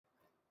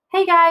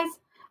Hey guys,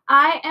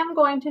 I am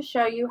going to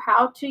show you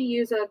how to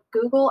use a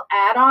Google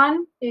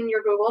add-on in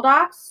your Google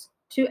Docs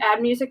to add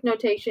music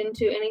notation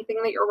to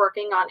anything that you're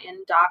working on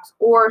in Docs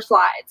or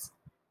slides.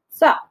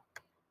 So,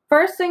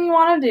 first thing you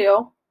want to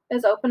do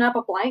is open up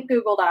a blank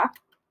Google Doc,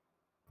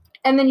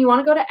 and then you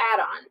want to go to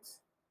add-ons.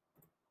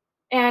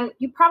 And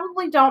you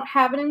probably don't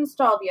have it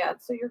installed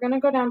yet, so you're going to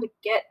go down to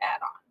Get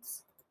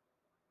Add-ons.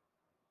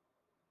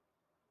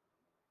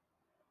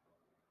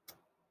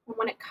 And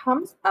when it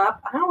comes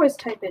up, I always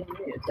type in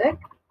music.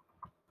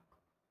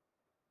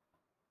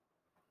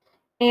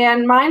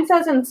 And mine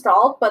says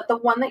installed, but the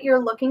one that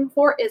you're looking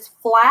for is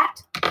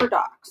Flat for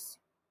Docs.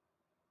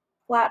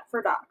 Flat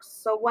for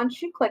Docs. So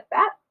once you click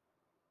that,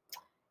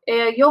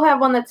 you'll have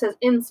one that says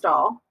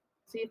install.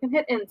 So you can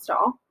hit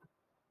install.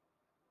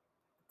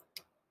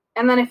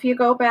 And then if you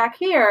go back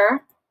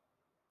here,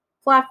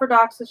 Flat for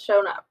Docs has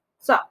shown up.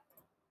 So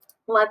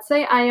let's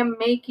say I am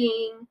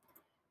making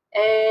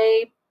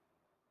a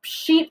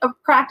sheet of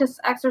practice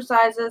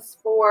exercises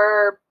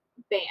for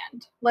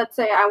band. Let's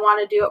say I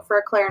want to do it for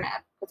a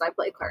clarinet because I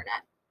play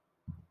clarinet.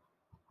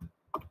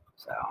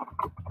 So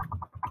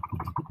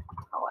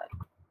call it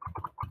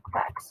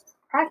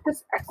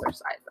practice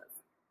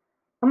exercises.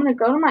 I'm going to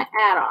go to my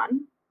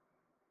add-on.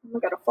 I'm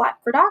going to go to Flat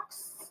for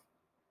Docs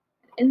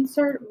and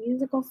insert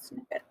musical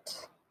snippet.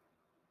 It's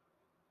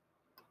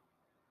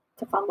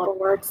a fun little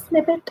word,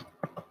 snippet.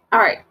 All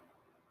right,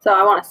 so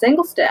I want a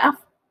single staff.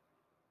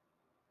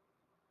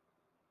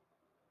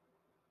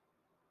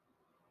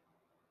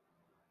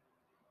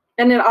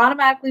 And it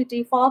automatically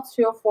defaults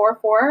to a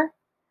 4/4.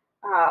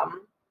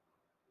 I'm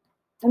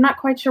not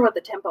quite sure what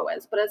the tempo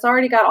is, but it's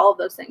already got all of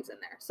those things in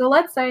there. So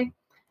let's say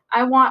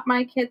I want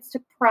my kids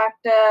to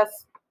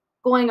practice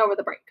going over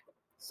the break.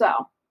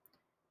 So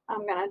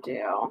I'm going to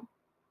do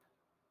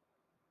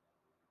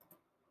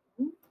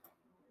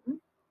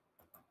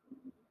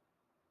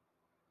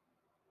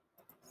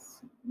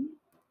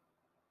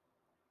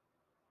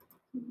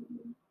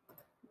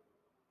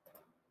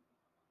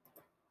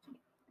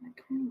I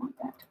kind of want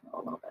that to go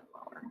a little bit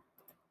lower.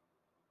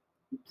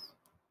 Oops.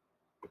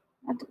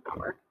 That did not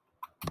work.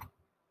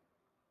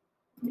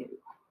 New.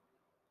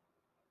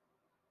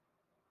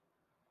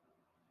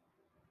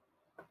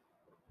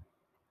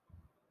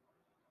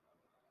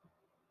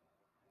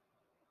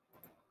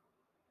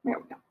 There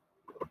we go.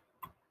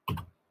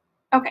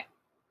 Okay.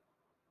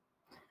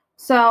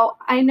 So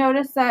I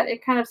noticed that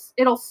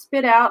it'll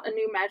spit out a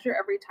new measure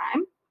every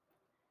time.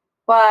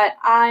 But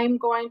I'm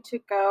going to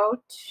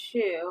go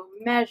to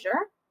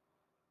measure.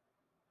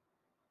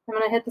 I'm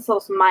going to hit this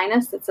little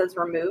minus that says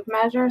remove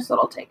measure, so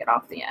it'll take it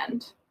off the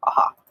end.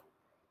 Aha.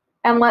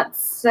 And let's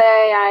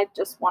say I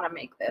just want to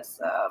make this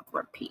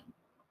repeat.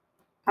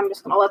 I'm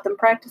just going to let them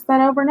practice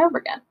that over and over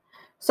again.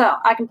 So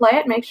I can play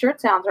it, make sure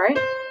it sounds right.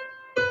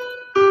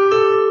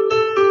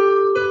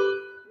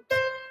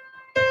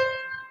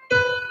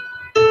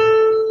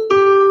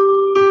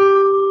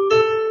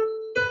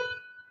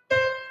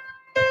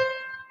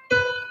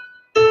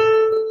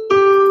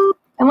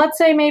 And let's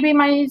say maybe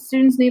my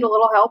students need a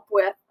little help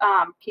with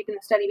keeping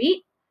the steady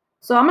beat.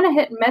 So I'm going to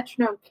hit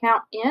metronome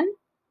count in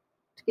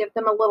to give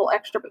them a little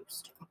extra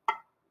boost.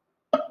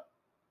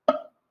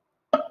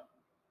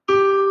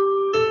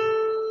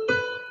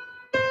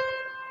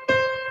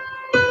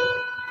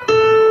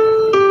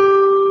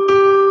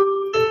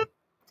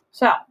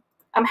 So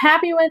I'm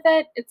happy with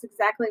it. It's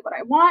exactly what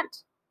I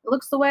want. It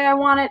looks the way I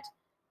want it.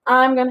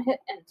 I'm going to hit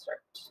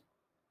insert.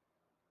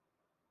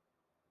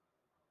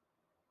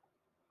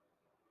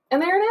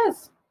 And there it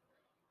is.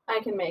 I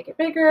can make it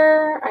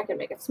bigger. I can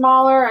make it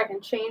smaller. I can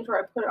change where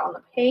I put it on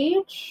the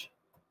page.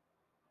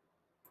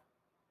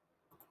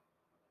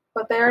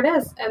 But there it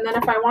is. And then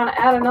if I want to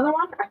add another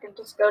one, I can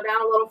just go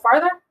down a little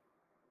farther.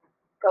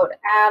 Go to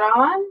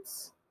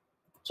add-ons.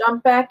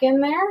 Jump back in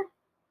there.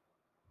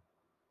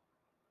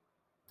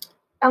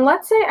 And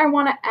let's say I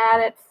want to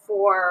add it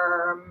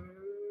for,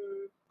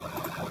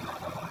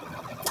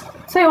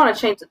 say I want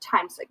to change the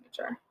time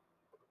signature.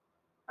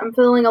 I'm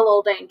feeling a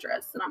little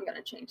dangerous, and I'm going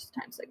to change the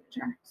time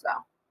signature. So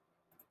I'm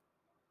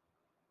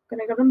going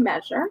to go to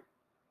measure,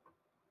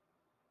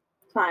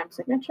 time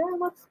signature.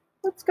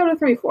 Let's go to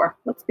 3/4.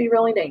 Let's be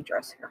really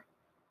dangerous here.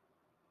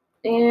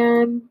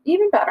 And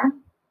even better, I'm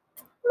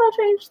going to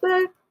change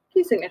the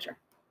key signature.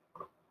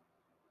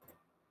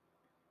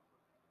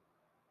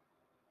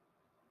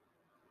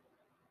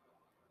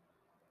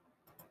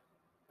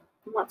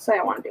 Let's say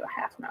I want to do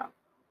a half note.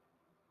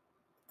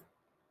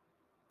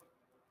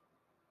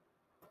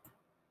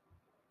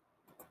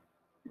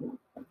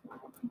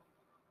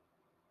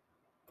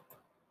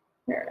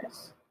 There it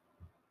is.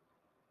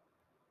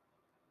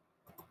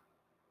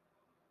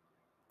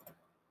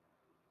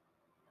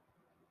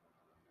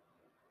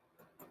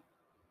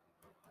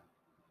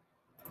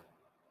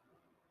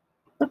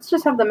 Let's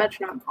just have the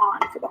metronome on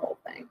for the whole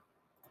thing.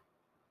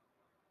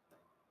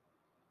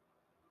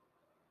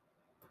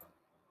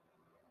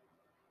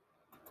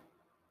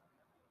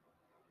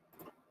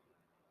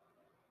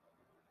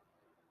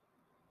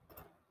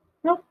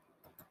 Nope.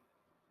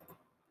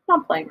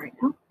 Not playing right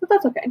now, but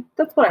that's okay.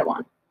 That's what I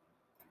want.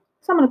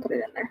 So I'm going to put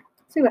it in there.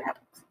 See what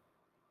happens.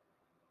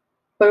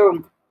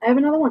 Boom. I have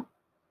another one.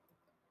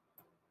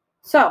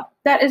 So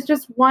that is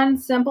just one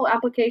simple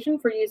application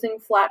for using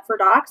Flat for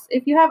Docs.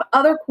 If you have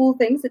other cool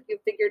things that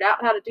you've figured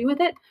out how to do with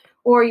it,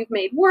 or you've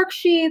made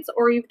worksheets,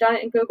 or you've done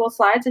it in Google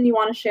Slides and you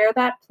want to share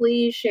that,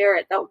 please share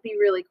it. That would be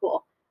really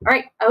cool. All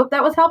right. I hope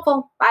that was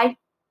helpful. Bye.